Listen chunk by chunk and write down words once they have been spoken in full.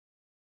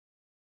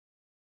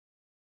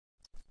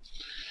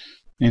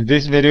In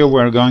this video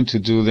we're going to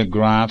do the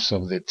graphs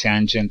of the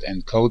tangent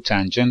and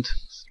cotangent.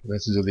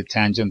 Let's do the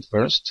tangent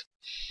first.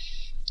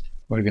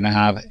 We're going to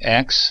have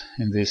x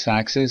in this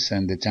axis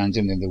and the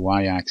tangent in the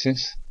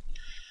y-axis.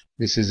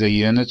 This is a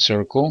unit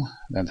circle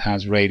that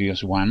has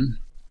radius 1,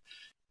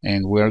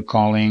 and we're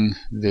calling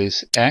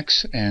this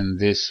x, and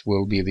this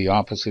will be the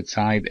opposite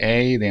side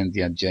A, then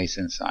the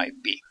adjacent side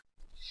B.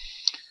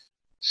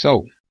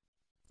 So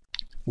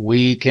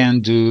we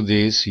can do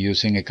this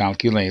using a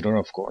calculator,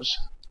 of course.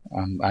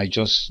 I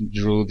just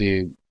drew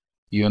the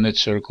unit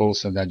circle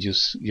so that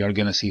you're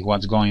going to see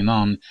what's going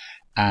on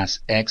as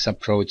x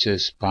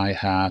approaches pi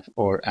half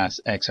or as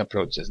x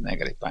approaches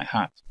negative pi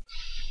half.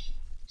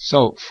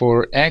 So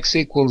for x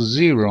equals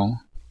 0,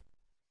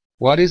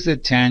 what is the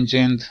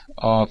tangent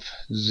of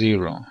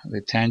 0?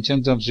 The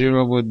tangent of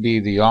 0 would be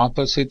the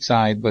opposite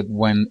side, but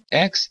when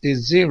x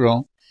is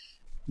 0,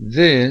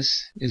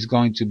 this is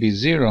going to be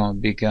 0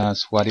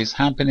 because what is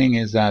happening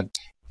is that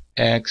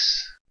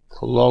x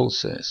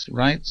closes,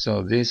 right?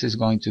 So this is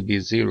going to be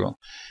 0,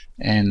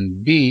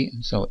 and b,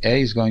 so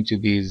a is going to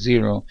be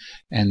 0,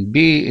 and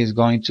b is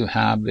going to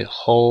have the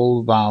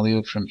whole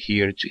value from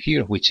here to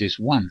here, which is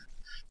 1,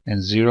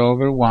 and 0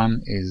 over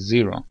 1 is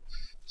 0.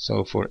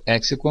 So for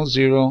x equals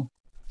 0,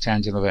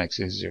 tangent of x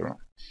is 0.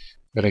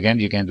 But again,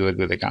 you can do it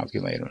with a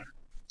calculator.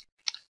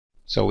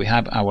 So we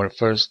have our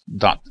first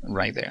dot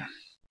right there.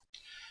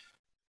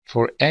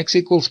 For x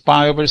equals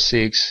pi over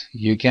 6,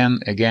 you can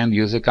again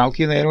use a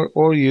calculator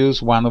or use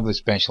one of the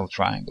special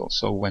triangles.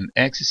 So when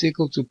x is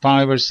equal to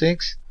pi over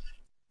 6,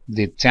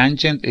 the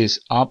tangent is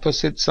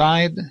opposite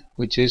side,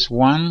 which is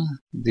 1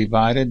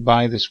 divided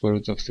by the square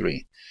root of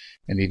 3.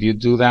 And if you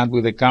do that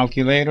with a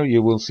calculator,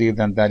 you will see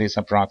that that is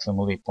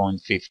approximately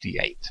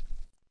 0.58.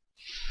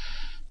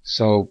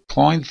 So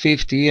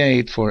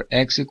 0.58 for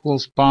x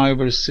equals pi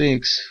over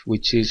 6,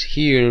 which is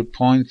here,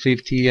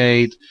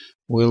 0.58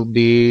 will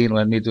be,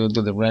 let me do it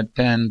with the red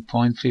pen,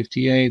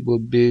 0.58 will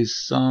be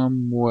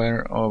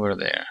somewhere over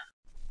there.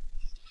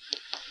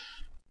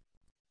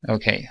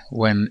 Okay,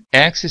 when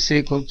x is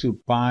equal to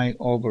pi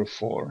over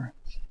 4,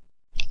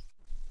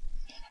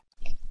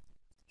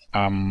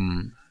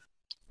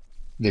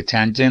 the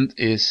tangent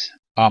is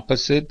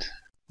opposite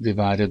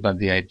divided by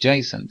the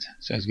adjacent.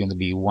 So it's going to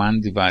be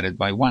 1 divided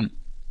by 1.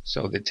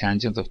 So the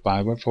tangent of pi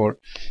over 4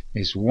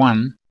 is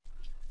 1.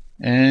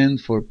 And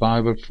for pi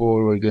over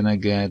 4, we're going to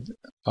get,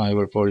 pi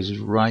over 4 is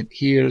right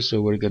here,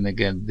 so we're going to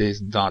get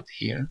this dot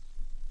here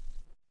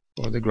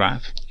for the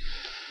graph.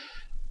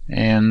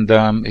 And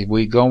if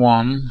we go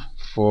on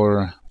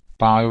for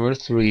pi over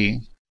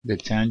 3, the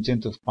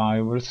tangent of pi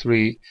over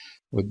 3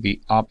 would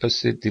be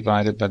opposite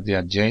divided by the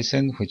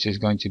adjacent, which is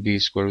going to be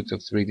square root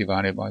of 3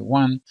 divided by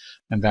 1,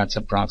 and that's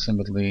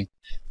approximately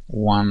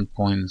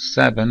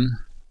 1.7.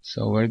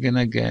 So we're going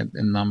to get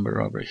a number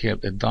over here,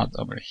 the dot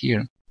over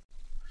here.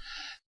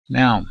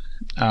 Now,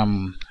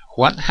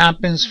 what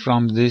happens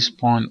from this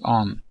point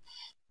on?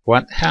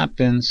 What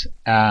happens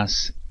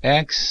as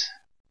x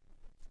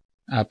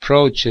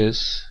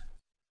approaches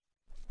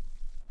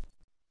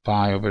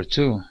pi over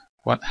 2?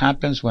 What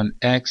happens when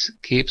x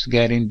keeps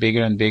getting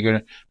bigger and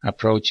bigger,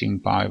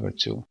 approaching pi over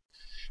 2?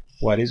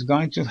 What is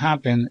going to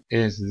happen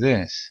is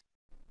this.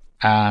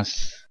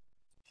 As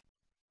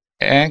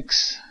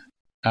x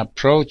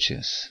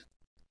approaches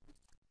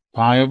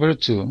pi over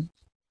 2,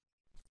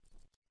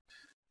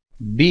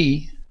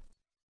 b,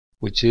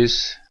 which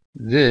is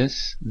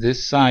this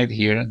side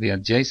here, the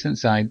adjacent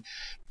side,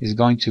 is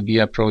going to be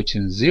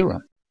approaching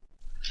 0.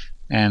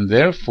 And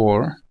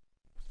therefore,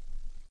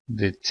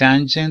 the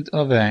tangent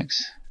of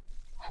x,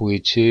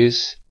 which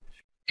is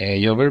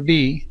a over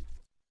b,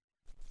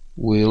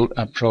 will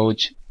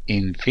approach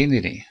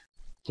infinity,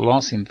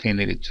 plus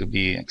infinity to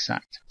be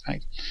exact.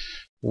 Right?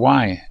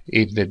 Why?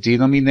 If the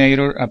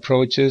denominator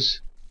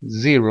approaches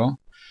 0,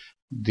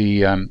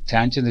 the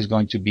tangent is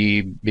going to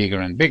be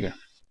bigger and bigger.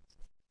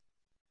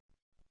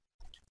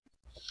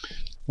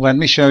 Let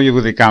me show you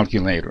with the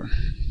calculator.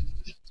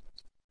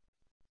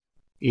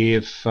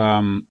 If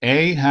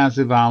a has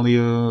a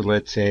value,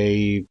 let's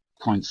say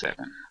 0.7,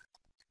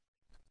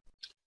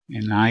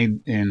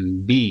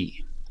 and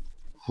b,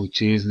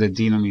 which is the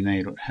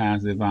denominator,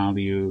 has a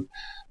value,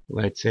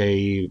 let's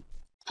say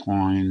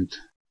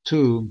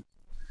 0.2,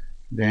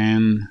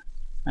 then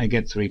I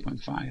get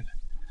 3.5.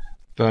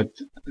 But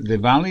the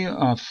value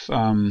of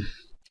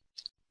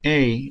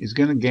a is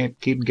going to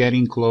keep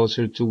getting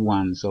closer to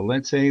 1. So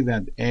let's say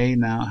that a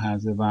now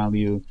has a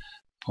value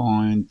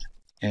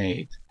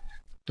 0.8.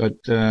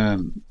 But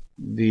the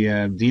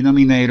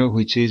denominator,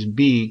 which is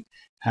b,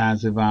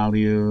 has a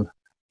value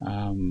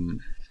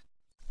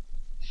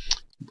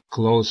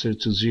closer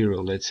to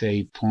 0. Let's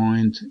say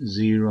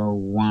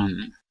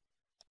 0.01.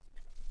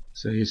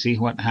 So you see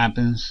what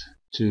happens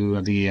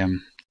to the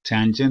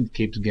tangent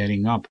keeps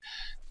getting up.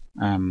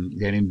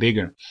 Getting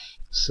bigger.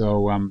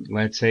 So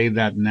let's say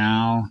that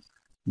now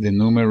the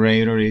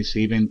numerator is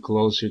even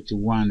closer to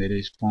 1, it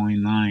is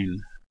 0.9,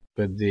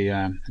 but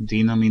the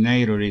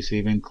denominator is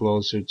even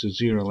closer to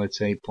 0, let's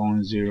say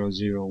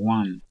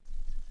 0.001.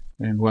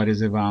 And what is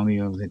the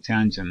value of the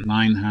tangent?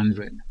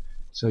 900.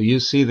 So you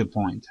see the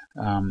point.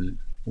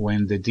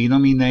 When the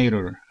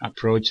denominator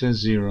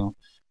approaches 0,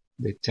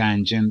 the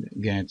tangent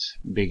gets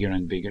bigger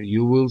and bigger.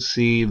 You will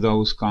see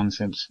those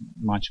concepts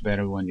much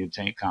better when you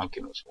take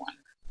Calculus 1.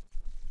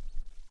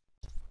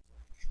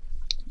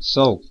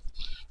 So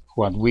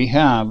what we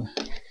have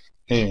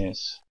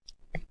is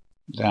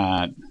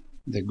that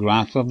the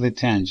graph of the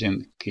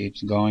tangent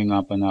keeps going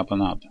up and up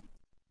and up.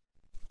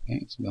 Okay,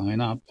 it's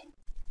going up.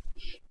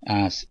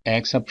 As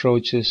x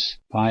approaches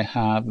pi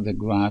half, the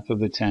graph of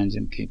the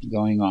tangent keeps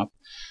going up.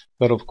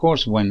 But of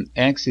course, when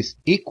x is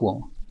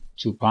equal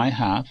to pi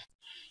half,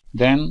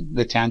 then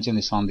the tangent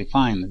is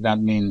undefined. That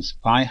means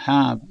pi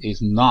half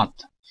is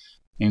not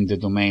in the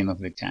domain of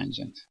the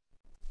tangent.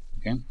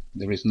 Okay,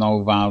 there is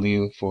no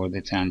value for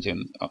the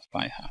tangent of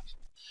pi half.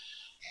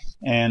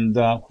 And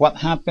what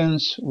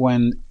happens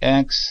when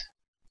x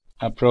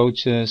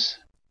approaches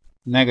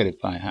negative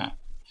pi half?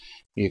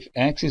 If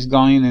x is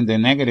going in the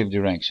negative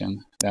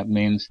direction, that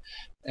means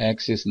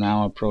x is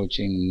now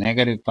approaching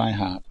negative pi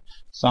half.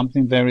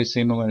 Something very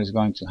similar is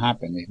going to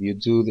happen. If you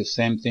do the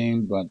same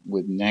thing but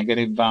with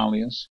negative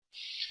values,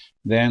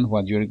 then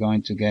what you're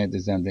going to get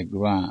is that the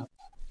graph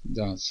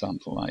does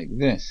something like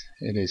this.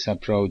 It is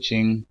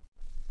approaching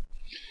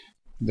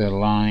the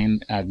line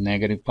at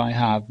negative pi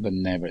half but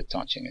never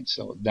touching it.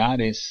 So that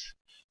is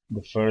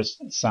the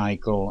first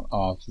cycle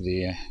of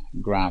the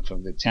graph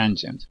of the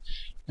tangent.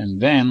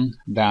 And then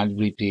that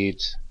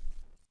repeats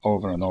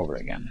over and over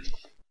again.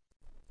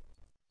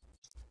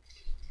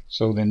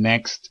 So the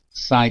next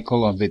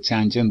cycle of the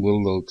tangent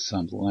will look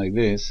something like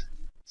this,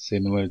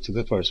 similar to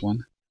the first one.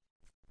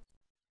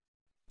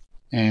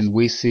 And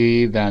we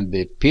see that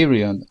the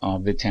period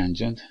of the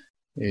tangent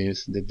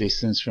is the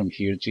distance from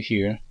here to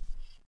here,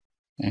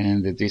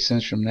 and the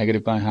distance from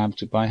negative pi half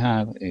to pi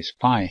half is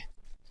pi.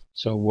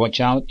 So watch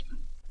out.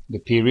 The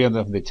period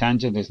of the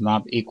tangent is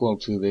not equal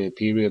to the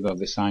period of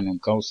the sine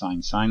and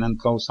cosine. Sine and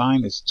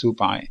cosine is 2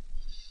 pi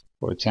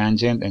for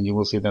tangent, and you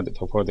will see that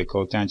for the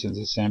cotangent is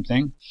the same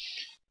thing.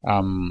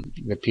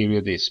 The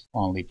period is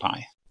only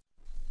pi.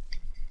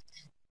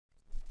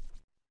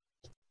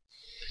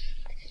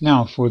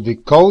 Now for the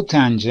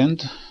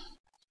cotangent,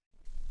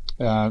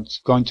 it's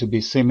going to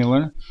be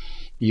similar.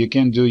 You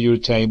can do your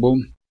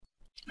table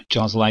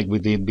just like we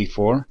did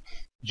before.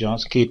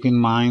 Just keep in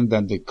mind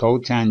that the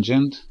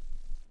cotangent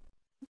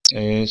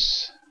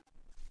is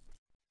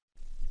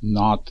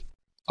not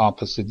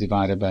opposite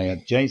divided by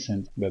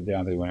adjacent, but the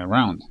other way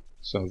around.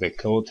 So the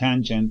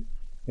cotangent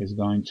is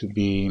going to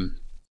be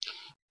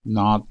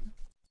not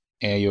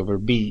a over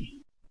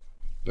b,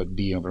 but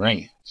b over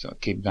a. So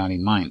keep that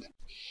in mind.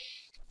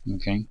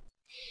 Okay.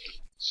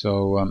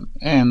 So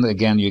and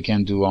again, you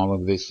can do all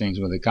of these things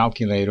with a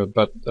calculator.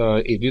 But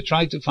if you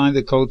try to find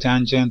the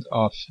cotangent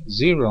of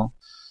 0,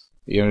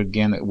 you're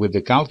again with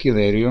the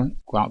calculator,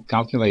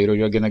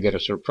 you're going to get a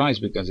surprise,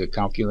 because the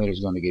calculator is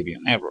going to give you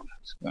an error.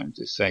 It's going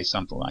to say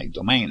something like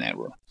domain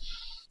error.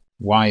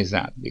 Why is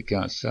that?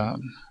 Because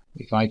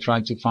if I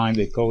try to find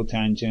the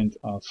cotangent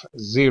of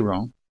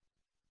 0,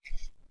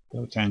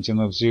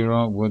 cotangent of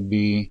 0 would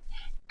be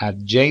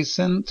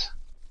adjacent,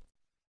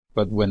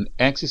 but when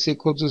x is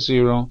equal to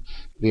 0,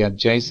 the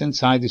adjacent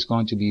side is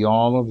going to be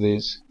all of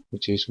this,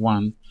 which is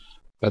 1.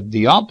 But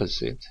the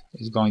opposite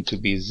is going to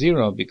be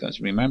 0, because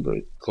remember,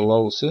 it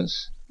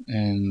closes,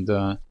 and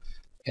a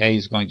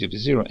is going to be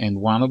 0, and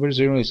 1 over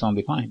 0 is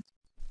undefined.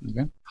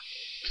 Okay?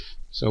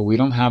 So we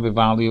don't have a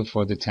value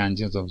for the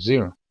tangent of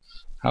 0.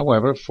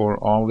 However, for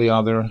all the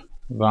other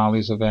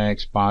values of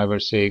x, pi over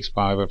 6,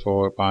 pi over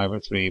 4, pi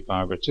over 3,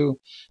 pi over 2,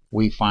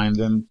 we find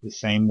them the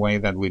same way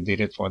that we did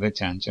it for the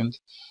tangent.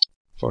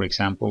 For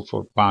example,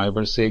 for pi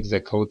over 6, the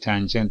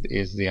cotangent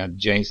is the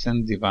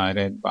adjacent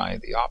divided by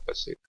the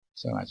opposite.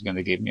 So that's going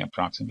to give me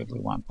approximately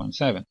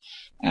 1.7,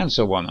 and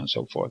so on and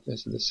so forth.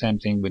 This is the same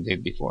thing we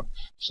did before.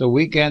 So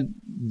we get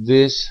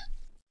this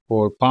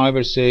for pi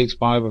over 6,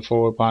 pi over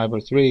 4, pi over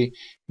 3.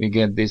 We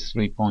get these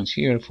 3 points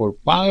here. For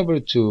pi over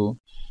 2,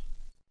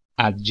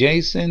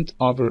 adjacent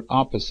over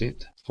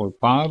opposite. For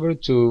pi over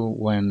 2,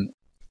 when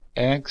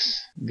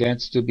x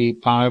gets to be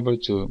pi over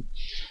 2,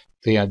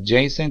 the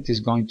adjacent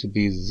is going to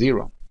be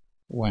 0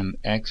 when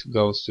x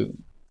goes to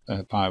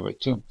pi over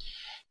 2.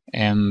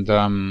 And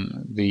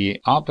the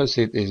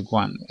opposite is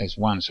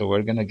 1, so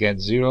we're going to get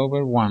 0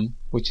 over 1,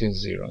 which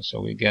is 0.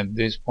 So we get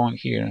this point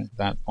here,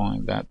 that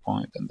point,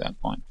 and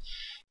that point.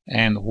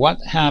 And what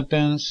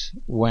happens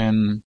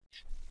when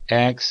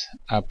x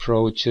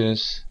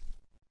approaches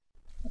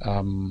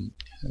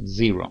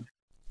 0?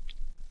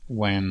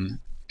 When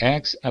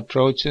x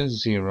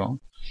approaches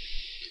 0,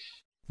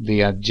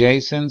 the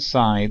adjacent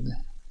side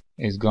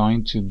is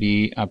going to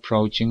be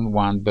approaching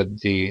 1, but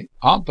the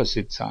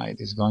opposite side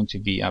is going to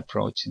be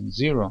approaching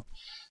 0.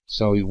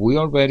 So we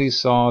already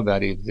saw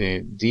that if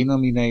the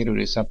denominator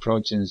is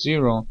approaching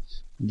 0,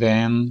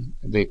 then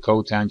the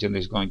cotangent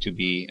is going to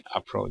be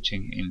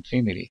approaching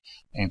infinity.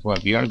 And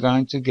what we are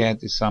going to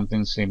get is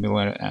something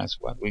similar as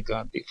what we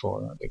got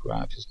before. The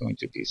graph is going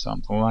to be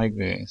something like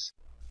this.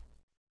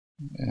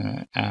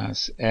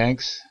 As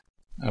x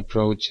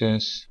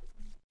approaches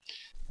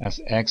as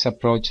x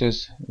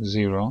approaches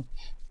 0,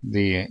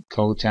 the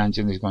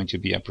cotangent is going to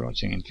be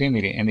approaching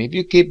infinity. And if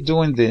you keep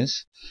doing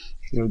this,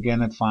 you're going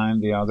to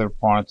find the other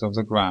part of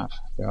the graph.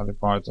 The other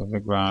part of the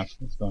graph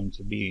is going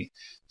to be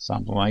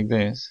something like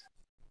this.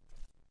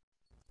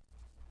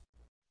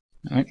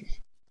 Right?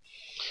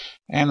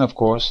 And of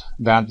course,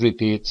 that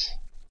repeats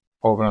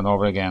over and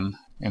over again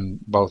in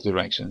both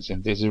directions,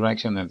 in this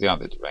direction and the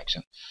other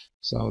direction.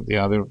 So the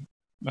other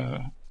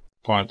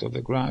part of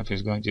the graph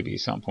is going to be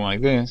something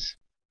like this.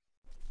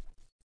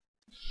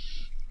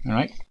 All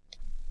right?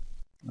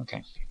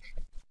 Okay.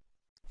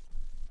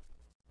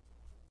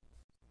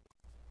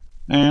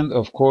 And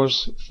of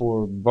course,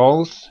 for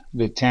both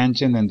the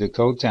tangent and the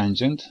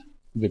cotangent,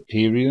 the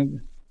period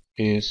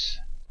is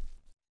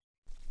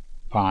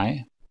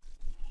pi.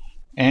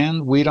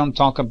 And we don't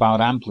talk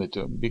about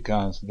amplitude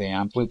because the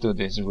amplitude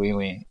is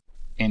really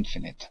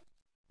infinite.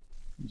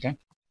 Okay?